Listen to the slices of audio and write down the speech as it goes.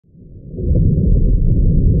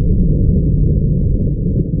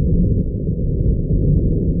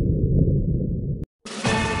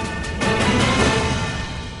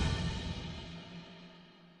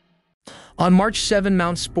On March 7,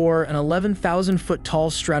 MountSpurr, an 11,000-foot-tall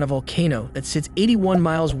stratovolcano that sits 81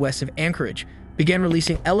 miles west of Anchorage, began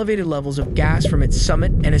releasing elevated levels of gas from its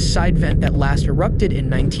summit and a side vent that last erupted in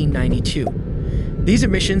 1992. These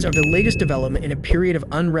emissions are the latest development in a period of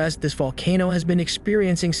unrest this volcano has been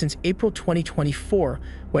experiencing since April 2024,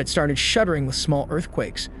 when it started shuddering with small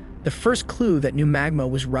earthquakes, the first clue that new magma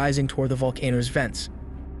was rising toward the volcano's vents.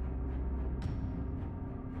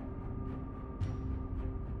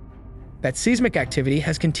 That seismic activity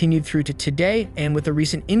has continued through to today, and with the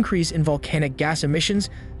recent increase in volcanic gas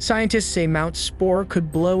emissions, scientists say MountSpurr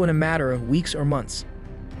could blow in a matter of weeks or months.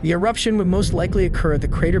 The eruption would most likely occur at the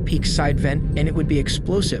crater peak side vent, and it would be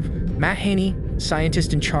explosive. Matt Haney,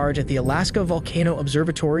 scientist in charge at the Alaska Volcano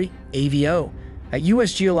Observatory, AVO, at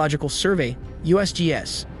U.S. Geological Survey,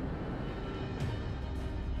 USGS.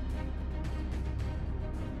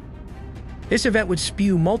 This event would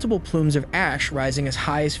spew multiple plumes of ash rising as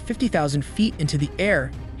high as 50,000 feet into the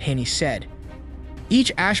air, Haney said.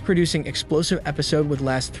 Each ash-producing explosive episode would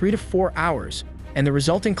last 3 to 4 hours, and the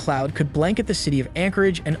resulting cloud could blanket the city of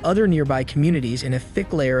Anchorage and other nearby communities in a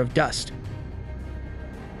thick layer of dust.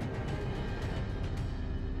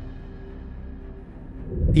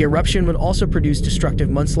 The eruption would also produce destructive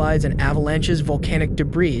mudslides and avalanches, volcanic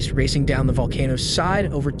debris racing down the volcano's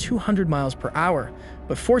side over 200 miles per hour.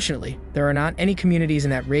 But fortunately, there are not any communities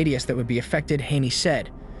in that radius that would be affected, Haney said.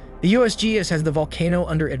 The USGS has the volcano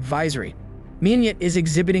under advisory, meaning it is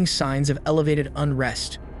exhibiting signs of elevated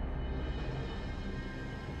unrest.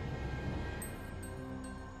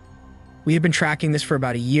 We have been tracking this for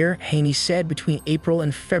about a year, Haney said. Between April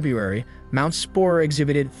and February, MountSpurr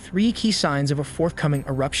exhibited 3 key signs of a forthcoming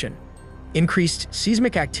eruption: increased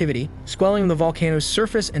seismic activity, swelling of the volcano's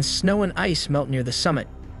surface, and snow and ice melt near the summit.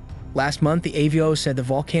 Last month, the AVO said the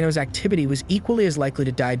volcano's activity was equally as likely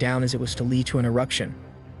to die down as it was to lead to an eruption.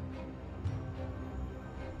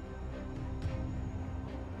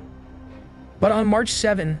 But on March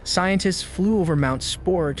 7, scientists flew over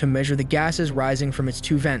MountSpurr to measure the gases rising from its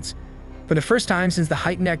 2 vents. For the first time since the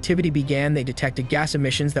heightened activity began, they detected gas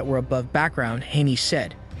emissions that were above background, Haney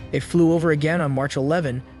said. They flew over again on March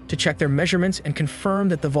 11 to check their measurements and confirm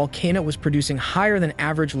that the volcano was producing higher than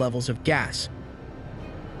average levels of gas.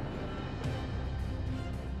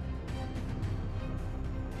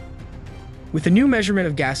 With the new measurement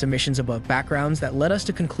of gas emissions above backgrounds, that led us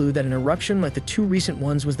to conclude that an eruption like the 2 recent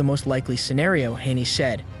ones was the most likely scenario, Haney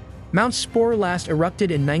said. MountSpurr last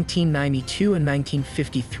erupted in 1992 and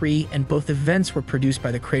 1953, and both events were produced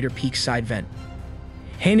by the crater peak side vent.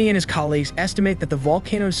 Haney and his colleagues estimate that the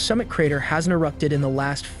volcano's summit crater hasn't erupted in the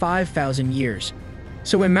last 5,000 years.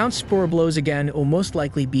 So when MountSpurr blows again, it will most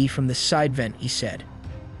likely be from the side vent, he said.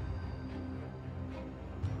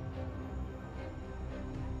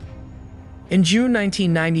 In June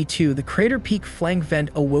 1992, the crater peak flank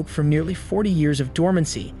vent awoke from nearly 40 years of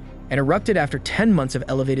dormancy and erupted after 10 months of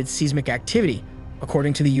elevated seismic activity,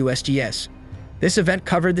 according to the USGS. This event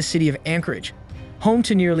covered the city of Anchorage, home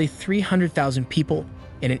to nearly 300,000 people,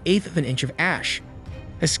 in 1/8 of an inch of ash.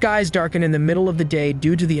 The skies darkened in the middle of the day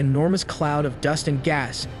due to the enormous cloud of dust and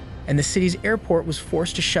gas, and the city's airport was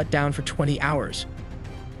forced to shut down for 20 hours.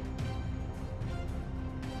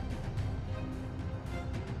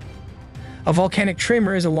 A volcanic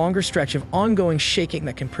tremor is a longer stretch of ongoing shaking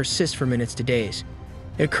that can persist for minutes to days.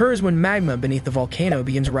 It occurs when magma beneath the volcano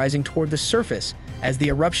begins rising toward the surface as the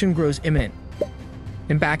eruption grows imminent.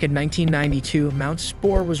 And back in 1992,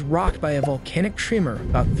 MountSpurr was rocked by a volcanic tremor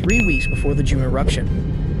about 3 weeks before the June eruption.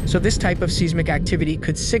 So this type of seismic activity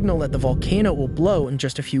could signal that the volcano will blow in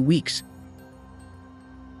just a few weeks.